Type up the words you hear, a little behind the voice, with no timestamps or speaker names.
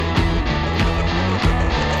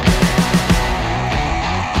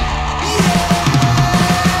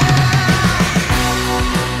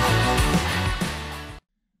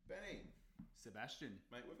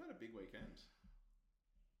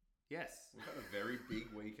Yes. We've had a very big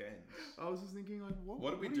weekend. I was just thinking, like,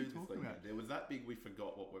 what did we are do you this talking weekend? about? It was that big we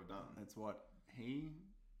forgot what we've done. That's what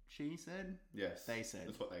she said. Yes. They said.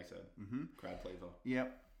 That's what they said. Crowd pleaser.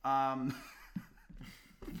 Yep.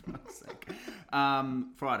 For fuck's sake.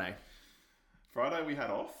 Friday. Friday we had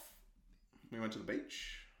off. We went to the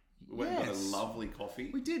beach. We went and got a Yes. lovely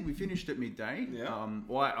coffee. We did. We finished at midday. Yeah.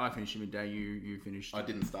 Well, I finished at midday. You finished. I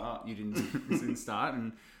didn't start. You didn't start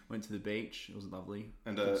and went to the beach. It was lovely.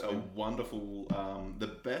 And a wonderful, the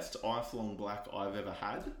best ice long black I've ever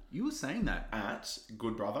had You were saying that. at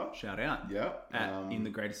Good Brother. Shout out. Yeah. In the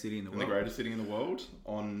greatest city in the in world. the greatest city in the world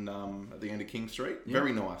on at the end of King Street.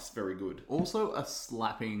 Very nice, very good. Also, a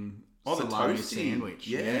slapping Oh, the salami toasty sandwich.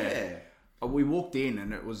 Yeah. We walked in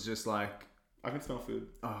and it was just like I can smell food.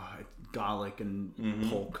 garlic and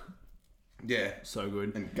pork. Yeah. So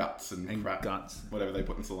good. And guts and crap. guts. Whatever they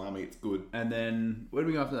put in salami, it's good. And then, where did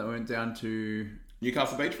we go after that? We went down to...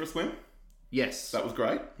 Newcastle Beach for a swim. Yes. That was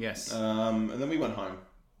great. Yes. And then we went home.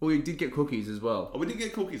 Well, we did get cookies as well. Oh, we did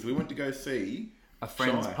get cookies. We went to go see A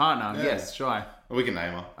friend's Shy. partner. Yeah. Yes, Shy. Well, we can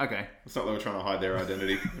name her. Okay. It's not that we're trying to hide their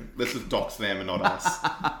identity. Let's just dox them and not us.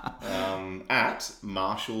 At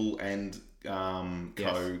Marshall and Co.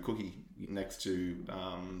 Yes. Cookie next to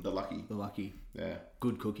the Lucky. The Lucky. Yeah.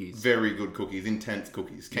 Good cookies. Very good cookies. Intense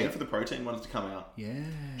cookies. Keen for the protein ones to come out. Yeah.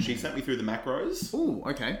 She sent me through the macros. Ooh,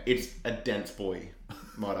 okay. It's a dense boy,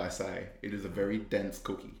 might I say. It is a very dense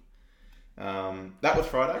cookie. That was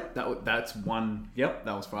Friday. That's one... Yep,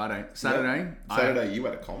 that was Friday. Saturday. Yeah. Saturday, you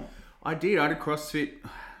had a comp. I did. I had a CrossFit...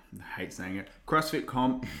 I hate saying it. CrossFit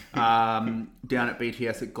comp down at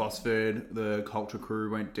BTS at Gosford. The Culture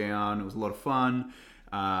crew went down. It was a lot of fun.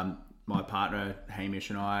 My partner Hamish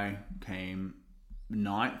and I came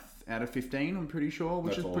 9th out of 15. I'm pretty sure,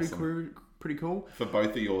 which That's is awesome. pretty cool. For both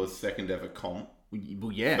of yours, second ever comp.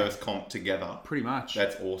 Well, yeah, First comp together. pretty much.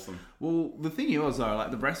 That's awesome. Well, the thing was though,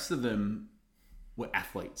 like the rest of them were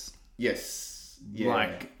athletes. Yes. Yeah.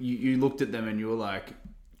 Like you looked at them and you were like,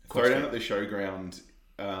 Throwdown at the showground.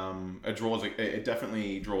 It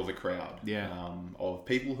definitely draws a crowd. Yeah. Of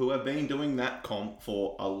people who have been doing that comp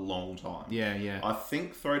for a long time. Yeah. I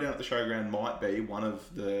think Throwdown at the showground might be one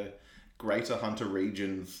of the Greater Hunter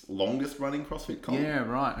region's longest running CrossFit comp. Yeah,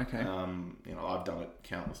 right. Okay. I've done it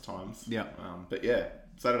countless times. Yeah. But yeah,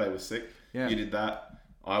 Saturday was sick. Yeah. You did that.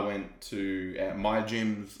 I went to my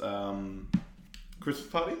gym's Christmas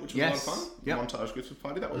party, which was Yes. a lot of fun. Yep. Montage Christmas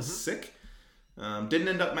party. That was sick. Didn't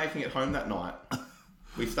end up making it home that night.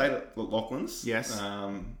 We stayed at Lachlan's. Yes.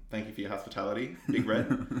 Thank you for your hospitality, Big Red.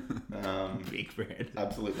 Big Red.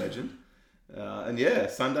 Absolute legend. And yeah,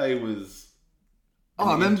 Sunday was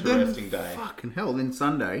Oh, an and then interesting day. fucking hell. Then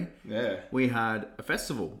Sunday, Yeah. we had a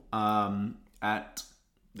festival at...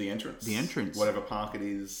 The entrance. The entrance. Whatever park it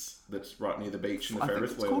is that's right near the beach and the I think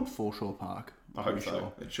Ferris it's wheel. called Foreshore Park. I hope Pretty so.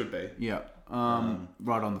 sure. It should be. Yeah.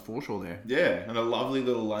 Right on the foreshore there. Yeah, and a lovely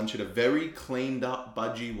little lunch at a very cleaned up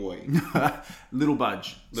budgie boy. Little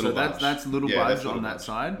Budge. Little so Budge. that's Little Yeah, Budge that's on Little that Budge.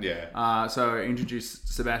 side. Yeah. So I introduced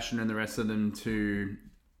Sebastian and the rest of them to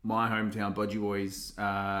my hometown, Budgie Boys.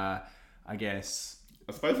 I guess.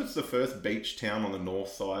 I suppose it's the first beach town on the north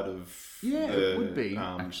side of It would be,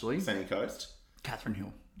 actually. Sunny Coast. Catherine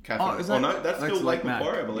Hill. Catherine. No, that's still Lake Mac.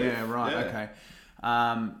 Macquarie, I believe. Yeah, right. Yeah.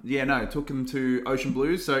 Okay. Took them to Ocean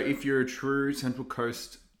Blues. So if you're a true Central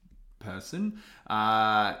Coast person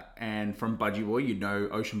and from Budgie Boy, you'd know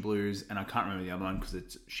Ocean Blues, and I can't remember the other one because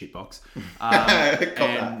it's shitbox.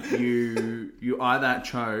 And you either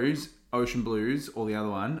chose Ocean Blues or the other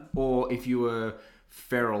one, or if you were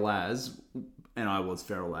feral as, and I was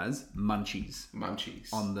feral as, Munchies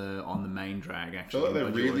Munchies. on the main drag. I feel Actually, like they're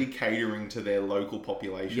Budgie really Boy. catering to their local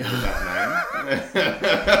population with that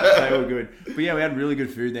name. They were good, but yeah, we had really good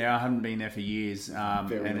food there. I haven't been there for years,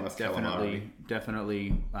 Very and nice it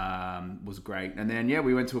definitely was great. And then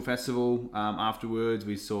we went to a festival afterwards.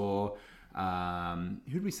 We saw who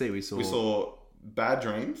did we see? We saw Bad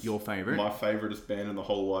Dreams. Your favourite. My favouriteest band in the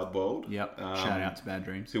whole wide world. Yep. Shout out to Bad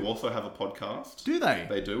Dreams. Who also have a podcast. Do they?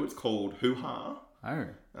 They do. It's called Hoo Ha.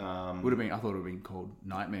 Oh. Would have been. I thought it would have been called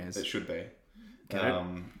Nightmares. It should be. Get it?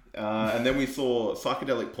 And then we saw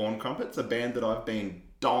Psychedelic Porn Crumpets, a band that I've been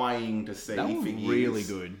dying to see That for was years. really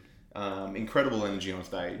good. Incredible energy on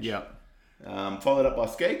stage. Yep. Followed up by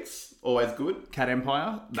Skeeks, always good. Cat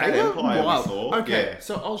Empire. Cat They were Empire we wild. saw. Okay, Yeah.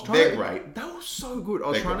 so I was trying. They're great. That was so good. I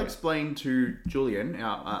was They're trying to great. explain to Julian,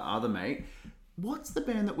 our other mate, what's the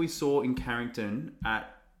band that we saw in Carrington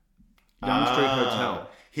at Young Street Hotel?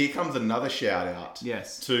 Here comes another shout out.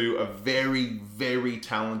 Yes. To a very, very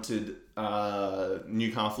talented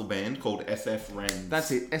Newcastle band called SF Wrens. That's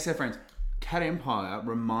it. SF Friends. Cat Empire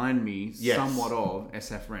remind me Yes. somewhat of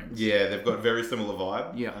SF Rens. Yeah, they've got a very similar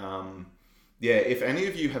vibe. Yeah. Yeah, if any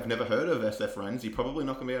of you have never heard of SF Rens, you're probably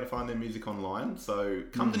not going to be able to find their music online. So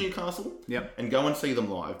come to Newcastle Yep. and go and see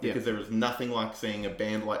them live, because there is nothing like seeing a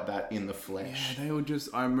band like that in the flesh. Yeah, they were just...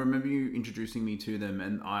 I remember you introducing me to them,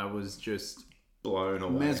 and I was just Blown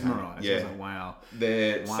away. mesmerised. Yeah. I was like, wow.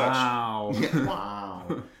 They're Wow. such...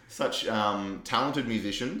 wow. Such talented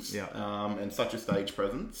musicians, Yeah. and such a stage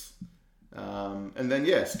presence. And then,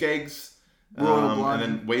 Skeggs... Royal Blood.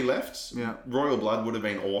 And then we left. Yeah. Royal Blood would have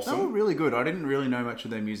been They were awesome. really good. I didn't really know much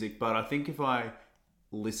of their music, but I think if I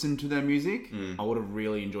listened to their music, I would have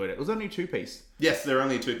really enjoyed it. It was only 2-piece, Yes, they're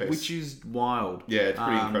only a two-piece. which is wild. Yeah, it's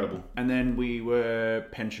pretty incredible. And then we were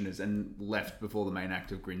pensioners and left before the main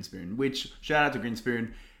act of Grinspoon, which, shout out to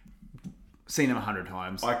Grinspoon, seen them 100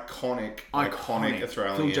 times. Iconic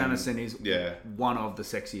Australian. Phil Janison is Yeah. one of the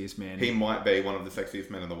sexiest men He might be one of the sexiest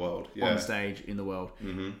men in the world. Yeah. on stage in the world.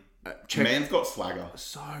 Check Man's got swagger.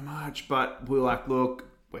 so much, but we were like, look,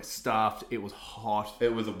 we're stuffed. It was hot.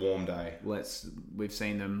 It was a warm day. We've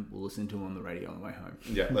seen them. We'll listen to them on the radio on the way home.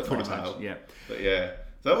 Yeah, let's Pretty not much. tail. Yeah. But yeah.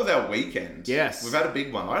 So that was our weekend. Yes. We've had a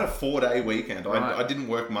big one. I had a 4-day weekend. Right. I didn't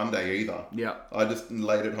work Monday either. Yeah. I just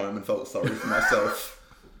laid at home and felt sorry for myself.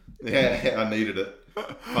 Yeah, I needed it.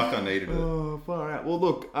 Fuck, I needed it. Oh, far out. Well,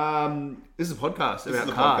 look, this is a podcast about is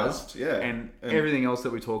a cars, podcast, yeah. and And- everything else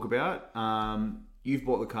that we talk about. You've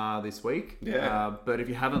bought the car this week, Yeah. But if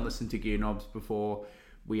you haven't listened to Gear Knobs before,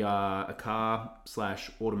 we are a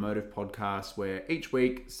car/automotive podcast where each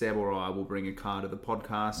week Seb or I will bring a car to the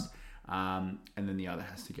podcast, and then the other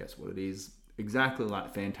has to guess what it is. Exactly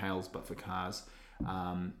like Fantails, but for cars.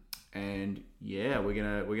 And yeah, we're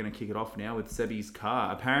gonna kick it off now with Sebi's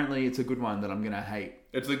car. Apparently, it's a good one that I'm gonna hate.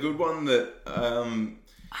 It's a good one that I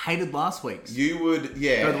hated last week's. you would,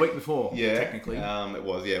 yeah. No, the week before, Yeah, technically. it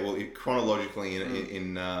was. Yeah, well, chronologically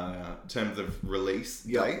in terms of release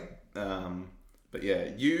Yep. date. But yeah,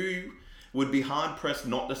 you would be hard pressed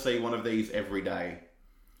not to see one of these every day.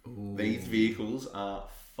 Ooh. These vehicles are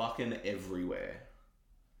fucking everywhere.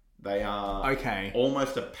 They are Okay.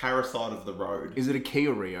 almost a parasite of the road. Is it a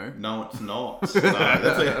Kia Rio? No, it's not. No,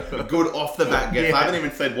 that's a good off the bat guess. Yeah. I haven't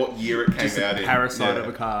even said what year it came Just out a in. parasite Yeah. of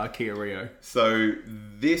a car, Kia Rio. So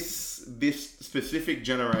this specific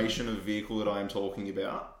generation of vehicle that I am talking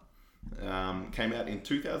about came out in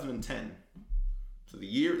 2010. So the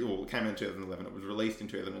year, well, it came out in 2011. It was released in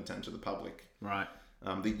 2010 to the public. Right.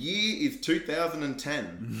 The year is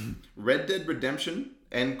 2010. Red Dead Redemption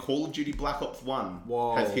and Call of Duty Black Ops 1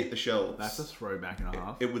 Whoa. has hit the shelves. That's a throwback and a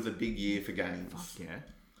half. It was a big year for games.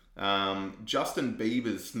 Yeah. Justin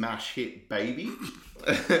Bieber's smash hit Baby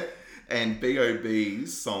and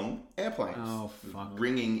B.O.B.'s song Airplanes. Oh, fuck.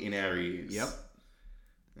 Ringing in our ears. Yep.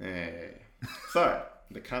 Yeah. So,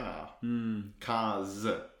 the car. Cars.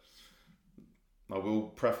 I will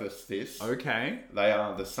preface this. Okay. They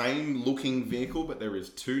are the same looking vehicle, but there is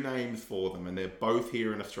two names for them, and they're both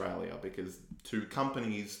here in Australia because two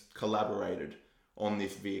companies collaborated on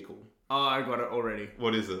this vehicle. Oh, I got it already.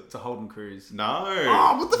 What is it? It's a Holden Cruise. No.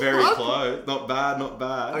 Oh, what the Very fuck? close. Not bad, not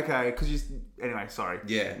bad. Okay, because you... Anyway, sorry.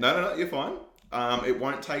 Yeah. No, you're fine. It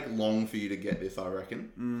won't take long for you to get this, I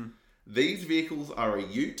reckon. These vehicles are a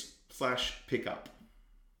ute/pickup.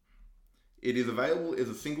 It is available as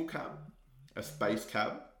a single cab, a space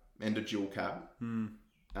cab, and a dual cab,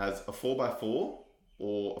 as a 4x4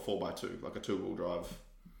 or a 4x2, like a two-wheel drive.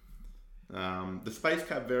 The space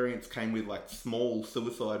cab variants came with like small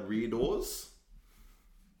suicide rear doors.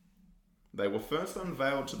 They were first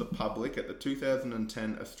unveiled to the public at the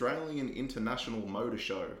 2010 Australian International Motor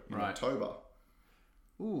Show in Right. October.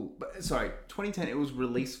 Ooh, but sorry, 2010, it was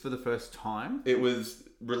released for the first time? It was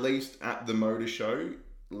released at the motor show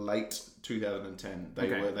late 2010.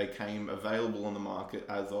 They came available on the market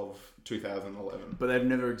as of 2011. But they've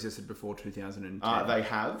never existed before 2010. They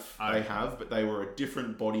have, Okay. but they were a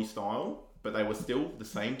different body style. But they were still the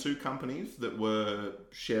same two companies that were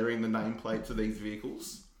sharing the nameplates of these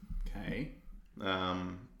vehicles. Okay.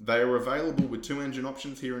 They are available with two engine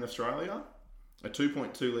options here in Australia. A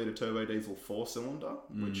 2.2 litre turbo diesel 4-cylinder,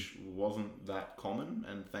 which wasn't that common,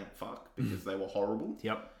 and thank fuck, because they were horrible.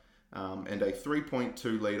 Yep. And a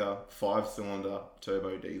 3.2 litre 5-cylinder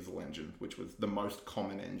turbo diesel engine, which was the most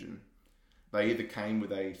common engine. They either came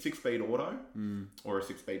with a 6-speed auto or a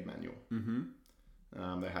 6-speed manual.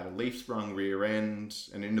 They had a leaf-sprung rear end,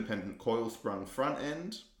 an independent coil-sprung front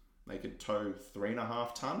end. They could tow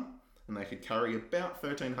 3.5 tonne, and they could carry about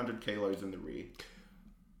 1,300 kilos in the rear.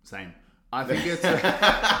 Same. I think it's...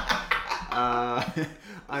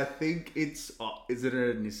 I think it's... is it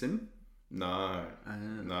a Nissan? No.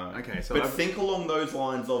 No. Okay, so but think along those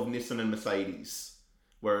lines of Nissan and Mercedes,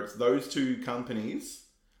 where it's those two companies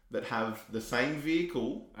that have the same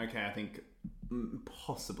vehicle. Okay, I think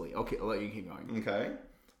possibly. Okay, I'll let you keep going. Okay.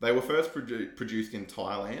 They were first produced in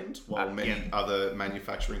Thailand, while many other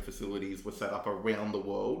manufacturing facilities were set up around the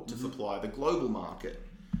world to supply the global market.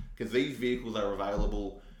 Because these vehicles are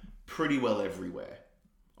available pretty well everywhere.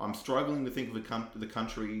 I'm struggling to think of the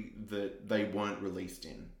country that they weren't released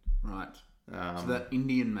in. Right. So they're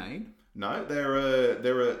Indian made? No,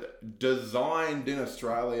 they're designed in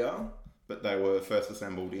Australia, but they were first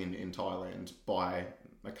assembled in Thailand by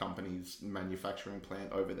a company's manufacturing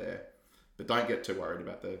plant over there. But don't get too worried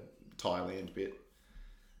about the Thailand bit.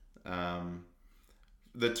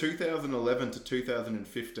 The 2011 to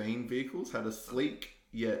 2015 vehicles had a sleek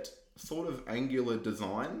yet sort of angular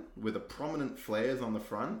design with a prominent flares on the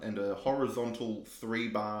front and a horizontal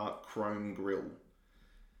 3-bar chrome grille.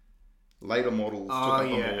 Later models took up a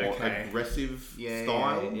more aggressive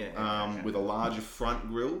style with a larger front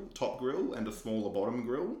grille, top grille, and a smaller bottom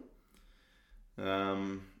grille.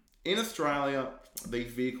 In Australia,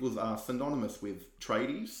 these vehicles are synonymous with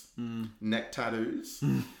tradies, neck tattoos,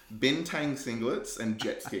 bintang singlets, and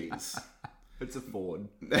jet skis. It's a Ford.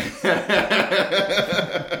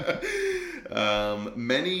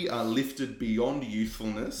 Many are lifted beyond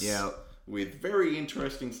usefulness. Yeah. With very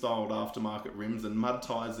interesting styled aftermarket rims and mud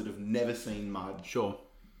tyres that have never seen mud. Sure.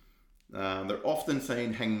 They're often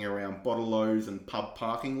seen hanging around bottle-os and pub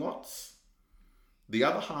parking lots. The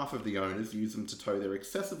other half of the owners use them to tow their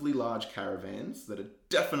excessively large caravans that are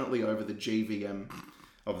definitely over the GVM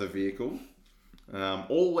of the vehicle.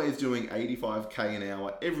 Always doing 85k an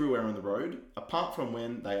hour everywhere on the road, apart from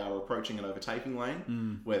when they are approaching an overtaking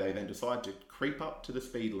lane, where they then decide to creep up to the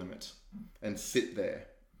speed limit and sit there.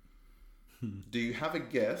 Do you have a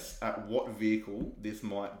guess at what vehicle this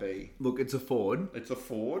might be? Look, it's a Ford. It's a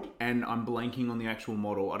Ford. And I'm blanking on the actual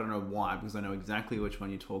model. I don't know why, because I know exactly which one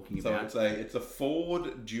you're talking about. So it's a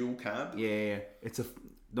Ford dual cab. Yeah. It's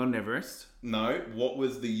not an Everest. No, what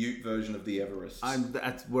was the Ute version of the Everest?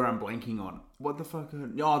 That's where I'm blanking on. What the fuck?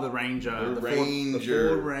 Oh, the Ranger. The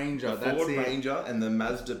Ranger. Ford Ranger. The Ford Ranger and the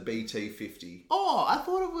Mazda BT50. Oh, I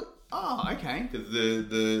thought it was... Oh, okay. Because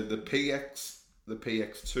the PX... The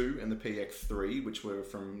PX2 and the PX3, which were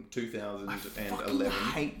from 2011. I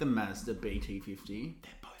hate the Mazda BT50.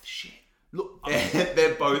 They're both shit. Look,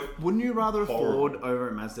 they're both. Wouldn't you rather a horrible. Ford over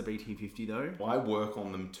a Mazda BT50 though? I work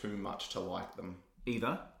on them too much to like them.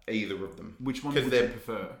 Either of them. Which one would you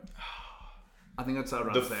prefer? I think that's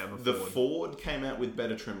what I'd say over Ford. The Ford came out with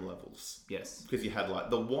better trim levels. Yes. Because you had like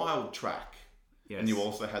the Wild Track. Yes. And you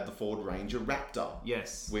also had the Ford Ranger Raptor.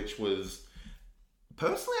 Yes. Which was...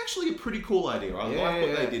 personally, actually a pretty cool idea. I like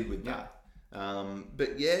what they did with that.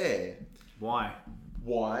 But yeah. Why?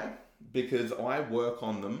 Because I work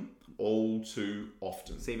on them all too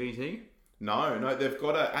often. CVT? No, they've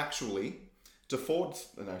got to actually, to Ford's,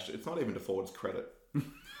 and actually, it's not even to Ford's credit.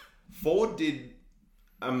 Ford did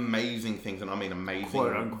amazing things, and I mean amazing.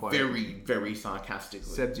 Quote unquote. Very, very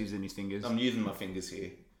sarcastically. Seb's using his fingers. I'm using my fingers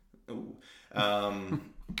here. Ooh.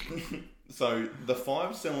 So the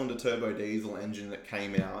 5-cylinder turbo diesel engine that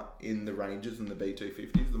came out in the Rangers and the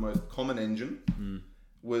B250s, the most common engine,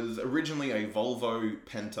 was originally a Volvo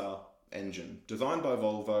Penta engine, designed by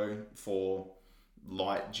Volvo for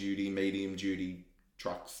light duty, medium duty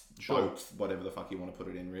trucks, boats, whatever the fuck you want to put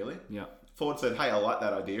it in, really. Yeah. Ford said, hey, I like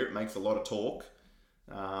that idea. It makes a lot of torque.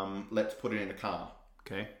 Let's put it in a car.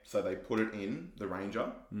 Okay. So they put it in the Ranger,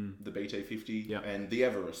 the BT50, and the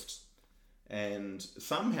Everest. And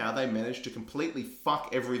somehow they managed to completely fuck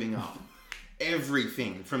everything up.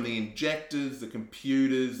 Everything. From the injectors, the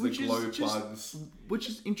computers, the glow plugs. Which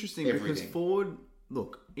is interesting because Ford,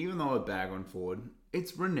 look, even though I bag on Ford,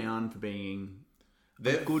 it's renowned for being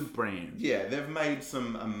a good brand. Yeah, they've made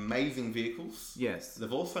some amazing vehicles. Yes.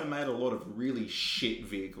 They've also made a lot of really shit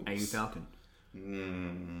vehicles. AU Falcon.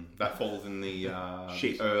 That falls in the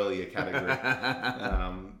earlier category.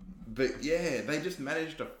 But yeah, they just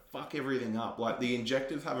managed to fuck everything up. Like the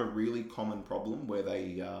injectors have a really common problem where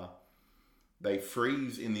they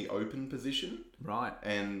freeze in the open position. Right.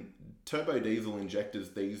 And turbo diesel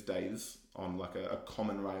injectors these days on like a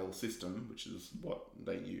common rail system, which is what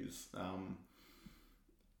they use,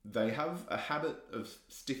 they have a habit of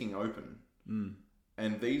sticking open.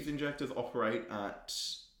 And these injectors operate at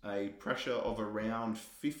a pressure of around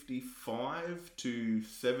 55 to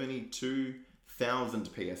 72,000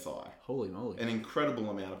 psi. Holy moly. An incredible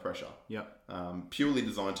amount of pressure. Yep. Purely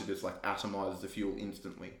designed to just like atomize the fuel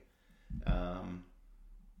instantly.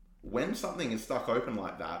 When something is stuck open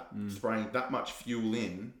like that, spraying that much fuel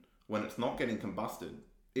in, when it's not getting combusted,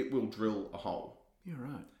 it will drill a hole You're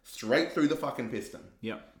right. straight through the fucking piston.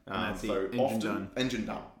 Yep. And that's So it. Engine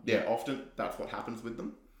done. Yeah, often that's what happens with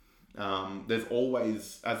them. There's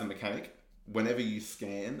always, as a mechanic, whenever you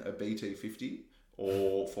scan a BT50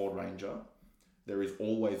 or Ford Ranger, there is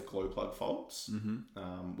always glow plug faults,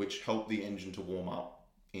 which help the engine to warm up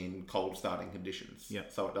in cold starting conditions.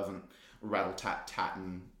 Yep. So it doesn't rattle tat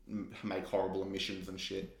and make horrible emissions and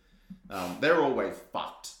shit. They're always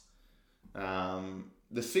fucked.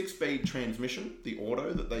 The 6-speed transmission, the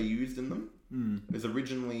auto that they used in them, is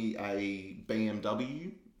originally a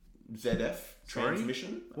BMW ZF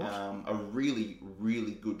transmission. A really,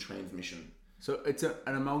 really good transmission. So it's an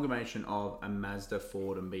amalgamation of a Mazda,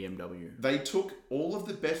 Ford, and BMW. They took all of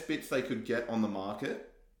the best bits they could get on the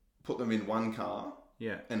market, put them in one car,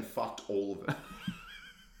 Yeah. and fucked all of it.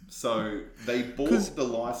 So they bought the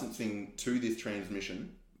licensing to this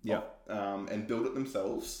transmission, Yeah. and built it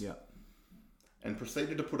themselves, Yeah. and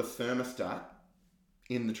proceeded to put a thermostat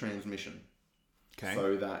in the transmission. Okay.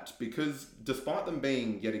 So that, because despite them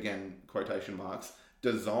being, yet again, quotation marks,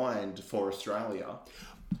 designed for Australia,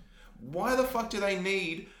 why the fuck do they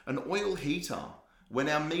need an oil heater when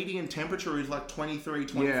our median temperature is like 23,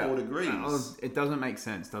 24 degrees? It doesn't make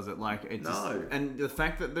sense, does it? Like, it just, No. And the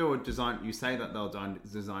fact that they were designed, you say that they were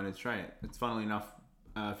designed in Australia. It's funnily enough,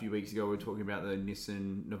 a few weeks ago we were talking about the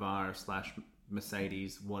Nissan Navara /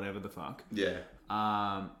 Mercedes, whatever the fuck. Yeah.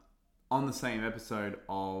 On the same episode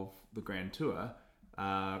of the Grand Tour,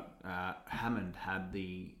 Hammond had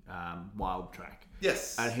the Wild Track.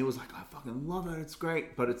 Yes. And he was like, I fucking love it, it's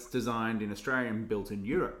great, but it's designed in Australia and built in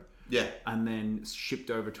Europe. Yeah. And then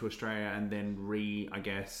shipped over to Australia and then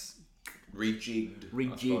rejigged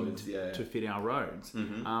to fit our roads.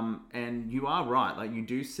 And you are right, like you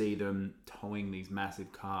do see them towing these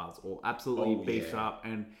massive cars or absolutely beefed up,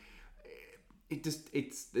 and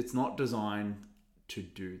it's not designed to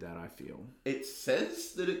do that, I feel. It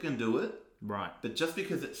says that it can do it, Right. but just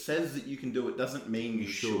because it says that you can do it doesn't mean you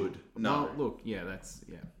should. No. Well, look, yeah.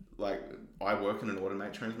 Like, I work in an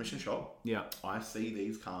automatic transmission shop. Yeah. I see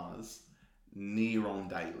these cars near on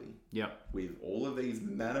daily. Yeah. With all of these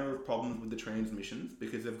manner of problems with the transmissions,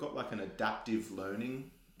 because they've got like an adaptive learning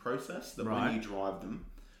process that when you drive them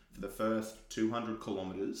for the first 200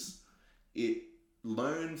 kilometers, it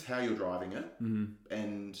learns how you're driving it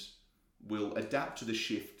and will adapt to the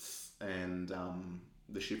shifts and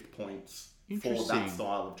the shift points for that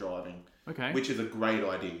style of driving. Okay. Which is a great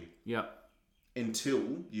idea. Yeah. Until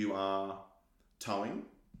you are towing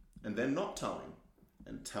and then not towing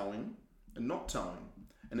and towing and not towing.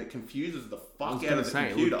 And it confuses the fuck out of the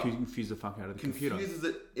computer. It would confuse the fuck out of the computer.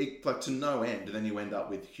 Confuses it like to no end. And then you end up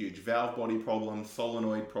with huge valve body problems,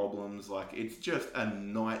 solenoid problems. Like, it's just a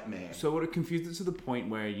nightmare. So would it confuse it to the point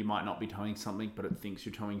where you might not be towing something, but it thinks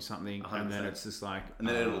you're towing something, 100%. and then it's just like... And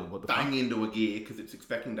then it'll bang into a gear because it's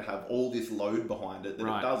expecting to have all this load behind it that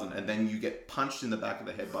it doesn't. And then you get punched in the back of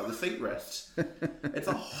the head by the seat rest. It's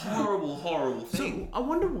a horrible, horrible thing. So I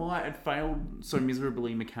wonder why it failed so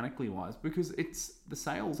miserably mechanically wise, because the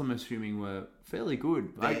sales, I'm assuming, were fairly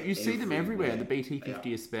good. Like, you see them everywhere, the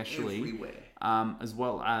BT50 especially. Everywhere. As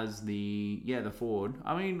well as the Ford.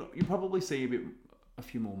 I mean, you probably see a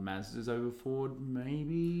few more Mazdas over Ford,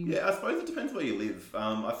 maybe. Yeah, I suppose it depends where you live.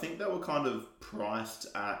 I think they were kind of priced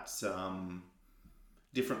at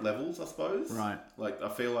different levels, I suppose. Right. Like, I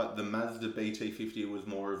feel like the Mazda BT50 was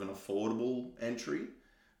more of an affordable entry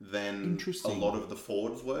than a lot of the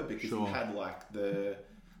Fords were, because you had like the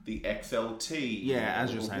XLT,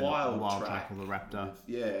 as you're the saying, the Wild Track or the Raptor.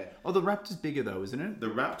 Oh, the Raptor's bigger though, isn't it? The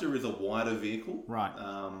Raptor is a wider vehicle, right?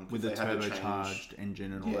 With a turbocharged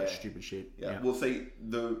engine and all that stupid shit. Yeah. Well, see,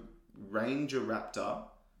 the Ranger Raptor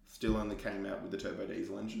still only came out with the turbo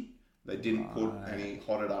diesel engine. They didn't put any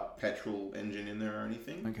hotted up petrol engine in there or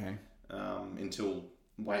anything. Okay. Until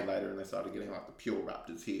way later, and they started getting like the pure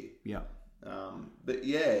Raptors here. Yeah. But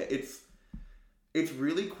yeah, it's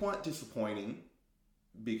really quite disappointing,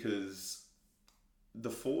 because the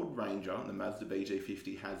Ford Ranger and the Mazda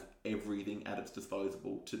BT50 has everything at its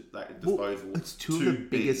disposal. It's two of the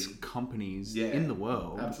biggest companies in the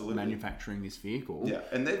world manufacturing this vehicle. Yeah,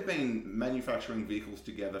 and they've been manufacturing vehicles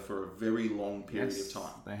together for a very long period of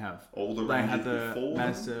time. They have. All the Rangers had the before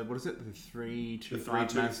Mazda, what is it? The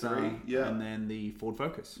 325 Mazda, and then the Ford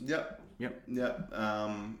Focus. Yep.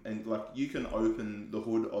 And like, you can open the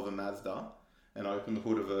hood of a Mazda and open the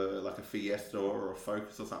hood of a Fiesta or a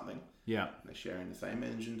Focus or something. Yeah. They're sharing the same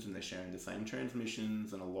engines and they're sharing the same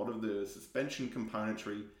transmissions, and a lot of the suspension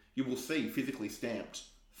componentry you will see physically stamped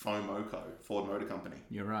FOMOCO, Ford Motor Company.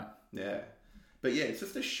 You're right. Yeah. But yeah, it's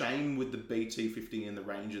just a shame with the BT50 and the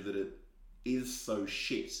Ranger that it is so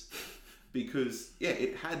shit. because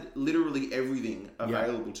it had literally everything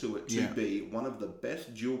available to it to be one of the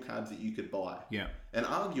best dual cabs that you could buy. Yeah. And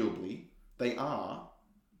arguably, they are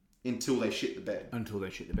until they shit the bed.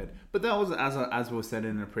 But that was, as was said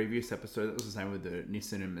in a previous episode, that was the same with the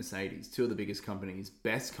Nissan and Mercedes, two of the biggest companies,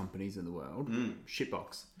 best companies in the world,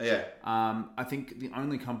 shitbox. Yeah. I think the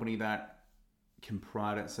only company that can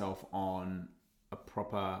pride itself on a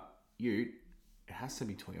proper ute, it has to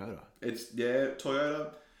be Toyota.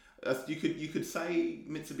 Toyota. You could say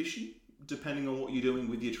Mitsubishi, depending on what you're doing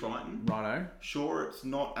with your Triton. Righto. Sure, it's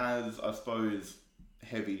not as, I suppose,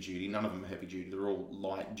 heavy duty. None of them are heavy duty. They're all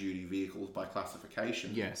light duty vehicles by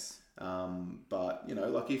classification. Yes. But,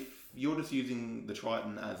 like if you're just using the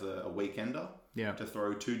Triton as a weekender to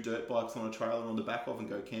throw 2 dirt bikes on a trailer on the back of and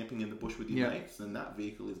go camping in the bush with your mates, then that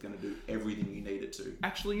vehicle is going to do everything you need it to.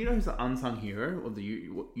 Actually, you know who's the unsung hero of the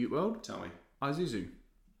ute world? Tell me. Isuzu.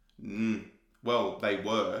 Well, they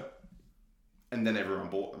were, and then everyone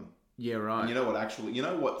bought them. Yeah, right. And you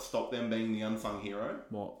know what stopped them being the unsung hero?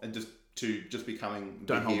 What? And just becoming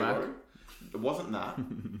Don't the hold hero? back. It wasn't that.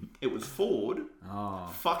 It was Ford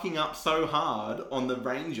fucking up so hard on the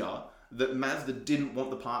Ranger that Mazda didn't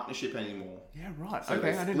want the partnership anymore. Yeah, right. So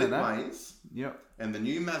okay, they I didn't know split that. ways. Yep. And the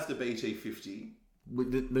new Mazda BT50,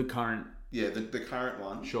 With the current... yeah, the current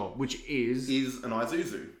one, Sure, which is an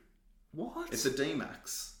Isuzu. What? It's a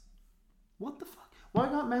D-Max. What the fuck? Why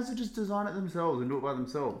can't Mazda just design it themselves and do it by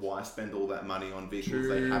themselves? Why spend all that money on vehicles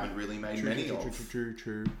they haven't really made many of?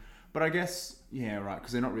 True. But I guess, yeah, right,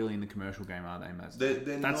 because they're not really in the commercial game, are they, Mazda?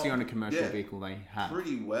 They're That's not, the only commercial vehicle they have.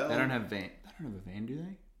 Pretty well. They don't have van. They don't have a van, do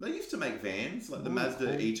they? They used to make vans, like the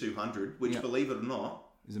Mazda E200, which, believe it or not,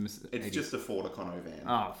 it's just a Ford Econo van.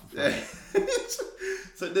 Oh, for fuck.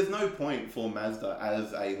 So there's no point for Mazda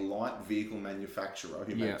as a light vehicle manufacturer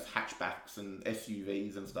who makes hatchbacks and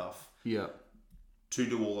SUVs and stuff to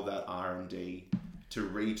do all of that R&D, to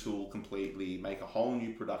retool completely, make a whole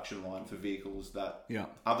new production line for vehicles that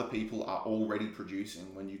other people are already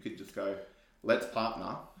producing, when you could just go, let's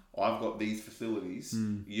partner. I've got these facilities.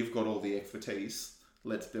 You've got all the expertise.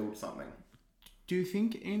 Let's build something. Do you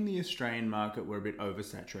think in the Australian market we're a bit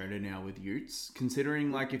oversaturated now with utes?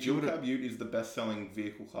 Considering, like, if Dual cab ute is the best-selling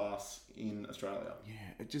vehicle class in Australia.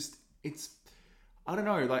 Yeah, it's... I don't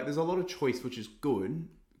know, like, there's a lot of choice, which is good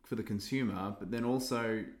for the consumer, but then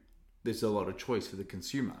also there's a lot of choice for the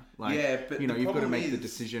consumer. Like, but you've got to make the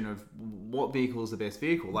decision of what vehicle is the best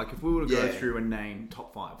vehicle. Like, if we were to go through and name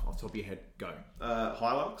top 5 off the top of your head, go.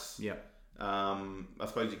 Hilux. Yeah. I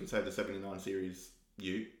suppose you could say the 79 series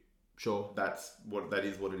ute. Sure. That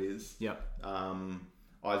is what it is. Yeah.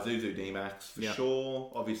 Isuzu D-Max for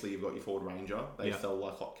sure. Obviously, you've got your Ford Ranger. They sell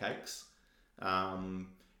like hotcakes.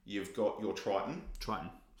 You've got your Triton.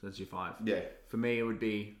 So that's your 5. Yeah. For me, it would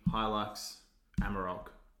be Hilux, Amarok.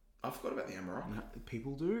 I forgot about the Amarok. No,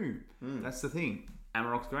 people do. That's the thing.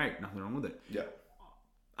 Amarok's great. Nothing wrong with it. Yeah.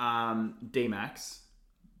 D-Max.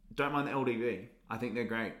 Don't mind the LDV. I think they're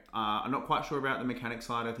great. I'm not quite sure about the mechanic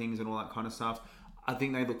side of things and all that kind of stuff. I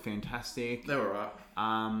think they look fantastic. They're alright.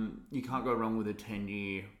 You can't go wrong with a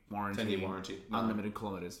 10-year warranty. 10-year warranty. Unlimited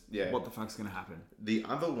kilometres. Yeah. What the fuck's going to happen? The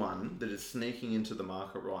other one that is sneaking into the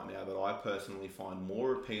market right now that I personally find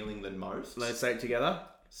more appealing than most... Let's say it together.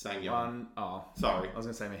 SsangYong. Sorry. I was going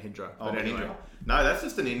to say Mahindra. But anyway. No, that's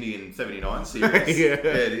just an Indian 79 series. Yeah,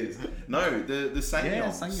 it is. No, the SsangYong.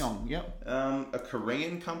 Yeah, SsangYong. Yep. A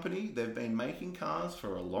Korean company. They've been making cars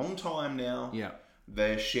for a long time now. Yeah.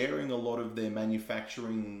 They're sharing a lot of their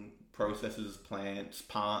manufacturing processes, plants,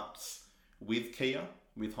 parts with Kia,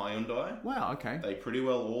 with Hyundai. Wow, okay. They pretty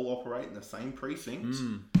well all operate in the same precinct.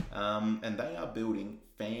 And they are building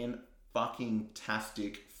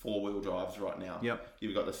fan-fucking-tastic four-wheel drives right now. Yep.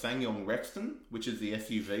 You've got the SsangYong Rexton, which is the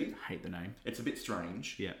SUV. I hate the name. It's a bit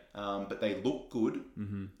strange. Yeah. But they look good.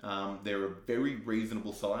 They're a very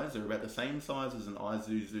reasonable size. They're about the same size as an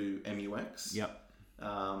Isuzu MU-X. Yep.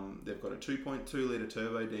 They've got a 2.2 litre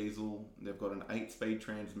turbo diesel. They've got an 8-speed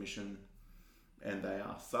transmission. And they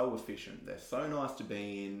are so efficient. They're so nice to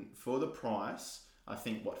be in. For the price, I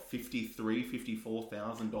think,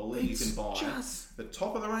 $54,000 you can buy the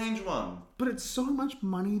top of the range one. But it's so much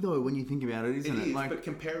money, though, when you think about it, isn't it? It is, but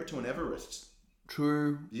compare it to an Everest.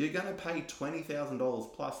 True. You're going to pay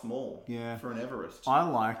 $20,000 plus more for an Everest. I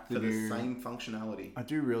like the same functionality. I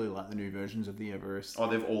do really like the new versions of the Everest. Oh,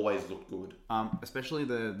 they've always looked good. Especially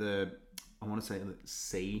the I want to say the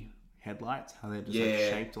C headlights, how they're just like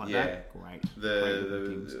shaped like that. Great.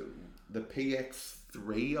 The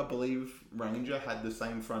PX3, I believe, Ranger had the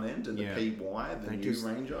same front end, and the PY, the new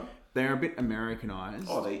Ranger. They're a bit Americanized.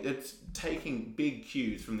 It's taking big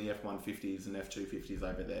cues from the F-150s and F-250s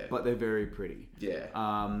over there. But they're very pretty. Yeah.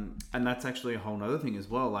 And that's actually a whole nother thing as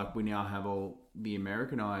well. Like, we now have all the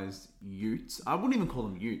Americanized utes. I wouldn't even call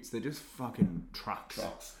them utes. They're just fucking trucks.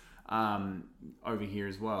 Over here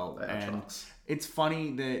as well. They are trucks. It's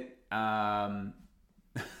funny that...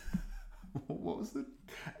 what was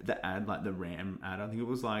the ad? Like, the Ram ad? I think it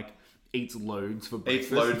was like... Eats loads for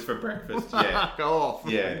breakfast. Yeah. Go off.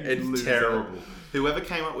 Yeah, it's terrible. Whoever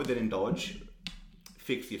came up with it in Dodge,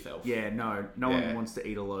 fix yourself. Yeah, no one wants to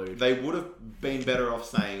eat a load. They would have been better off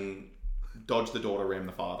saying, Dodge the daughter, Ram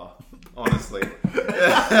the father. Honestly.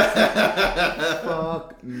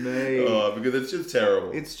 Fuck me. Oh, because it's just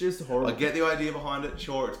terrible. It's just horrible. I get the idea behind it.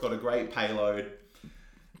 Sure, it's got a great payload.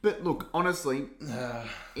 But look, honestly,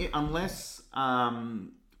 unless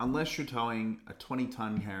you're towing a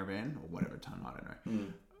 20-ton caravan or whatever ton, I don't know.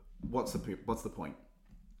 What's the point?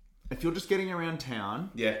 If you're just getting around town,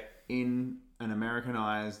 in an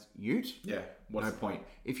Americanized ute, what's no the point.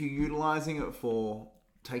 If you're utilizing it for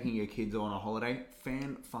taking your kids on a holiday,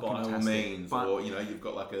 fan-fucking-tastic. By all means, or you've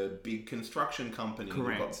got like a big construction company,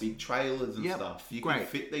 correct. You've got big trailers and stuff. You can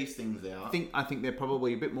fit these things out. I think they're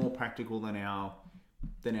probably a bit more practical than our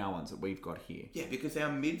ones that we've got here. Yeah, because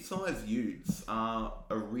our mid-size utes are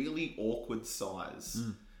a really awkward size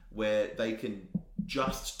where they can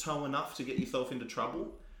just tow enough to get yourself into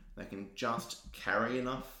trouble. They can just carry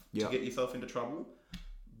enough to get yourself into trouble,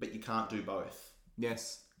 but you can't do both.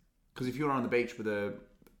 Yes, because if you're on the beach with a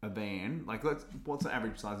van, like what's the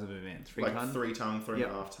average size of a van? 3 ton? 3 ton,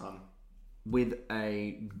 3.5 ton. With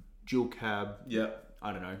a dual cab,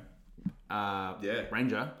 I don't know,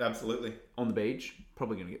 Ranger. Absolutely. On the beach,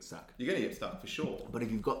 probably going to get stuck. You're going to get stuck for sure. But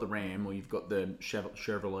if you've got the Ram or you've got the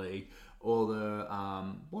Chevrolet or the,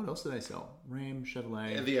 what else do they sell? Ram,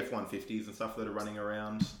 Chevrolet. Yeah, the F-150s and stuff that are running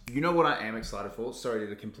around. You know what I am excited for? Sorry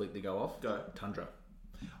to completely go off. Go. Tundra.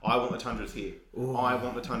 I want the Tundras here. Ooh. I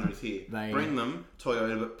want the Tundras here. Bring them,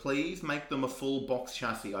 Toyota, but please make them a full box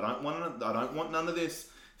chassis. I don't want none of this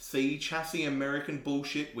C chassis American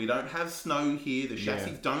bullshit. We don't have snow here. The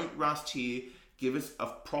chassis don't rust here. Give us a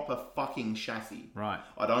proper fucking chassis. Right.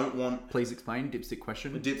 I don't want... Please explain. Dipstick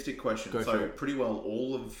question. A dipstick question. So pretty well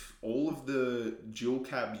all of the dual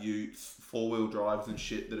cab utes, 4-wheel drives and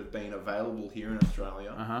shit that have been available here in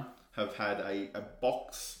Australia have had a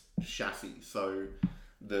box chassis. So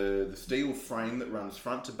the steel frame that runs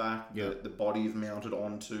front to back, the body is mounted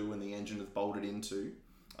onto and the engine is bolted into,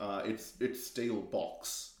 it's steel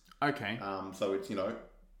box. Okay. So it's 4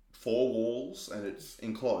 walls and it's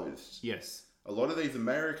enclosed. Yes. A lot of these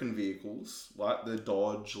American vehicles, like the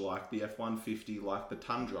Dodge, like the F-150, like the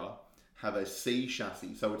Tundra, have a C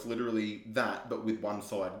chassis. So it's literally that, but with one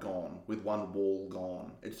side gone, with one wall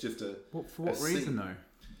gone. It's just a... For what reason, though?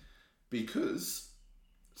 Because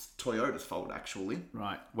it's Toyota's fault, actually.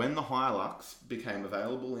 Right. When the Hilux became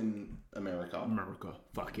available in America...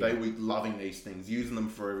 Fuck yeah. They were loving these things, using them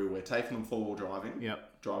for everywhere, taking them 4-wheel driving,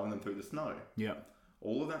 driving them through the snow. Yep.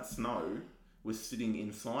 All of that snow was sitting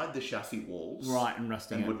inside the chassis walls. Right, and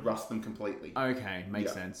rusting and would rust them completely. Okay,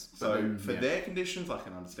 makes sense. So for their conditions, I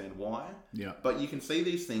can understand why. Yeah. But you can see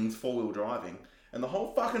these things 4-wheel driving, and the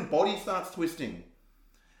whole fucking body starts twisting.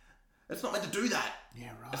 It's not meant to do that.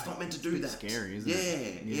 Yeah, right. It's not meant to do that. Scary, isn't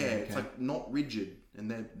it? Yeah. Okay. It's like not rigid,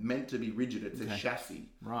 and they're meant to be rigid. It's a chassis.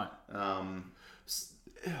 Right.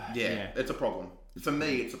 It's a problem. For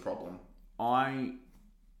me, it's a problem. I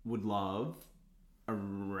would love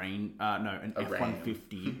an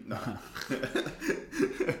F-150. No.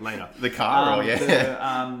 Later. The car,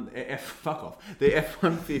 fuck off. The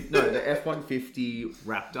F-150. No, the F-150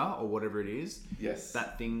 Raptor or whatever it is. Yes.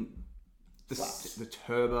 That thing. The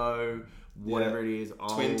turbo. Whatever it is.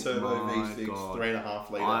 Twin turbo V6, God.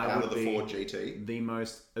 3.5 litre out of the Ford GT. The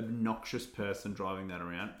most obnoxious person driving that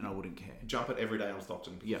around, and I wouldn't care. Jump it every day on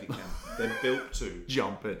Stockton because you can. They're built to.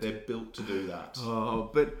 Jump it. They're built to do that. Oh,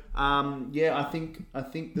 but I think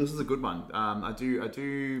this is a good one. I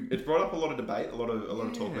do. It's brought up a lot of debate, a lot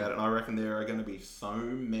of talk about it, and I reckon there are going to be so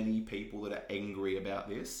many people that are angry about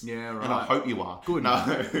this. Yeah, right. And I hope you are. Good.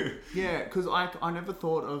 No. Yeah, because I never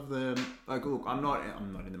thought of the look. I'm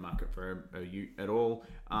not in the market for a ute at all.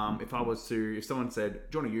 If someone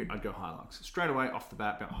said, "Do you want a ute?" I'd go Hilux straight away off the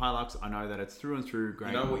bat. But Hilux, I know that it's through and through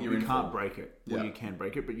great. You know what you're in can't for. break it. Well, you can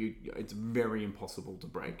break it, but it's very impossible to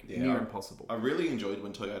break. Yeah, Near impossible. I really enjoyed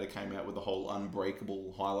when Toyota came out with the whole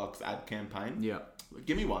Unbreakable Hilux ad campaign. Yeah.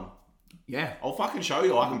 Give me one. Yeah. I'll fucking show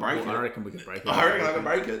you I can break it. I reckon we could break it. I reckon I can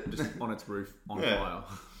break it. Just on its roof, on fire.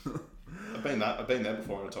 I've been there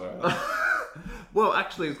before in a Toyota. Well,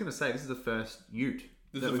 actually, I was going to say, this is the first ute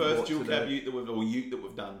This is that the we've first brought dual to cab the- ute that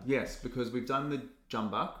we've done. Yes, because we've done the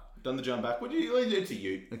Jumbuck, Done the jump back. It's a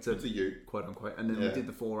ute. It's a ute. quote unquote, and then we Yeah. did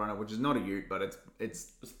the Forerunner, which is not a ute, but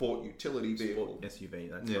it's A sport utility vehicle. sport SUV.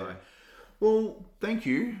 That's Yeah. right. Well, thank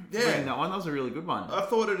you for Yeah. bringing that one. That was a really good one. I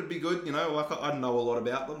thought it'd be good, you know, like I know a lot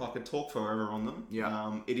about them. I could talk forever on them.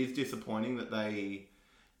 Yeah. It is disappointing that they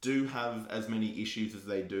do have as many issues as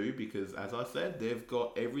they do because, as I said, they've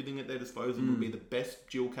got everything at their disposal to be the best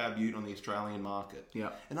dual cab ute on the Australian market. Yeah.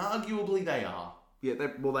 And arguably they are. Yeah, they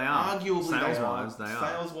are. Arguably Sales-wise, they are.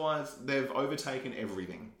 Sales-wise, they've overtaken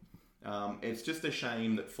everything. It's just a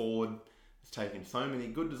shame that Ford has taken so many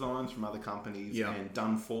good designs from other companies Yeah. and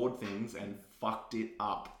done Ford things and fucked it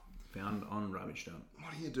up. Found on Rubbish Dump.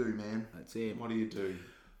 What do you do, man? That's it. What do you do?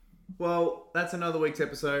 Well, that's another week's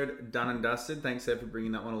episode done and dusted. Thanks, Seb, for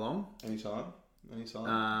bringing that one along. Anytime.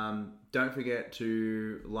 Anytime. Don't forget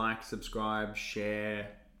to like, subscribe, share,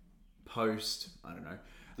 post. I don't know.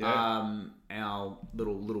 Yeah. Our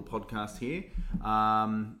little podcast here.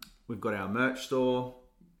 We've got our merch store.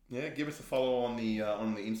 Yeah, give us a follow on the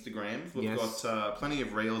Instagrams. We've Yes. got plenty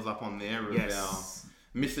of reels up on there of Yes. our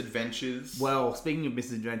misadventures. Well, speaking of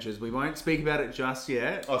misadventures, we won't speak about it just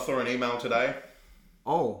yet. I saw an email today.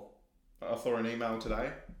 Oh, And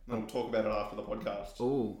we'll talk about it after the podcast.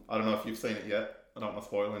 oh, I don't know if you've seen it yet. I don't want to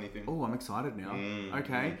spoil anything. oh! I'm excited now.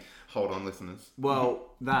 Okay. Hold on, listeners.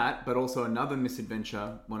 Well, that, but also another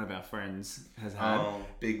misadventure one of our friends has had. Oh,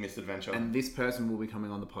 big misadventure. And this person will be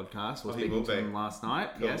coming on the podcast. We're Oh, he speaking will to be. him last night.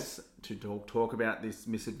 Cool. Yes, to talk about this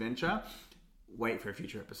misadventure. Wait for a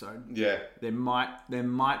future episode. Yeah. There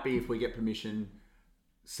might be, if we get permission,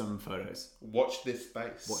 some photos. Watch this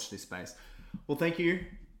space. Watch this space. Well, thank you.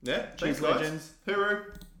 Yeah. Cheers, Thanks, guys. legends. Hooroo.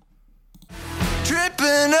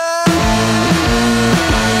 Tripping up.